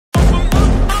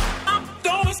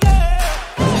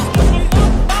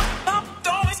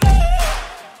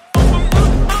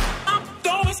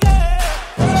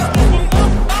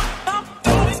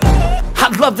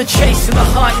love the chase and the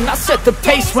hunt, and I set the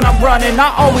pace when I'm running.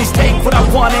 I always take what I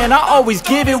want and I always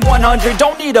give it 100.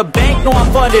 Don't need a bank, no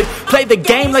I'm funded. Play the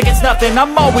game like it's nothing.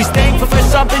 I'm always thankful for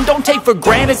something. Don't take for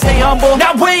granted, stay humble.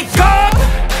 Now wake up!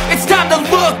 It's time to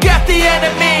look at the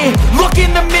enemy. Look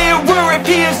in the mirror if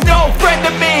he is no friend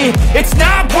to me. It's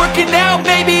not working out,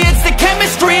 maybe it's the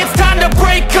chemistry. It's time to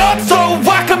break up so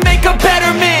I can make a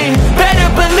better me. Better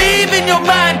believe in your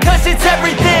mind, cause it's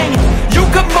everything. You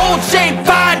can mold, shape,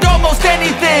 find almost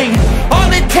anything.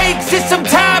 All it takes is some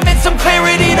time and some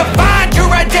clarity to find your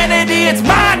identity. It's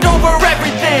mind over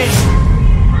everything.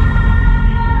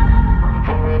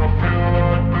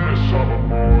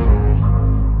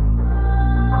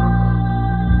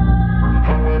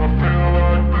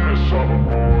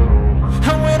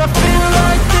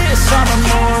 I'm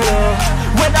immortal.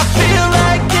 When I feel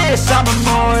like this, I'm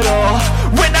immortal.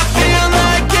 When I feel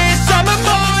like this, I'm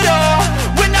immortal.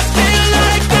 When I feel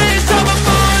like this, I'm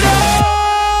immortal.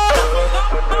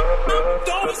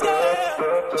 Don't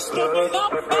stop, just look it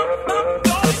up,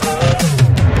 don't stop.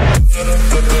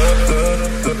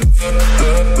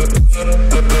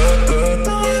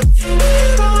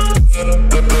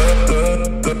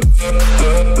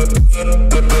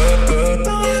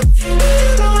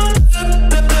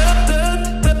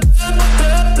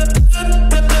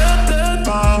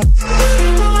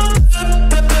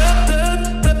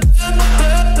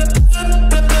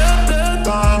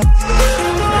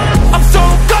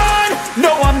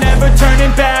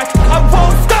 Turning back, I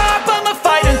won't stop, I'ma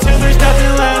fight until there's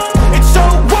nothing left. It's so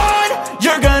on,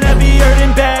 you're gonna be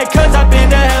hurting bad, cause I've been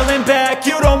to hell and back.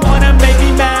 You don't wanna make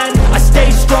me mad, I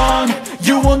stay strong,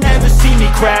 you will never see me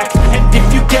crack. And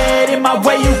if you get in my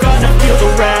way, you're gonna feel the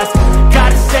wrath.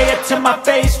 Gotta say it to my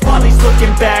face while he's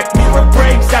looking back. Mirror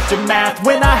breaks after math,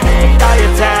 when I hate, I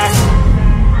attack.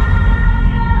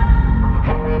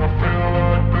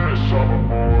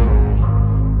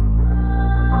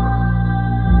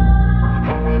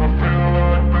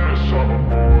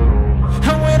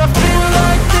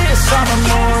 I'm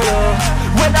immortal.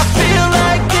 When I feel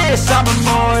like this, I'm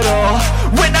immortal.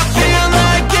 When I feel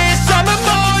like this, I'm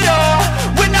immortal.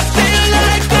 When I feel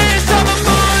like this, I'm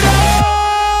immortal.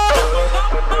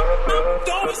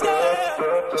 Don't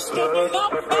stop, just look it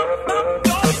up,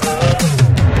 don't stop.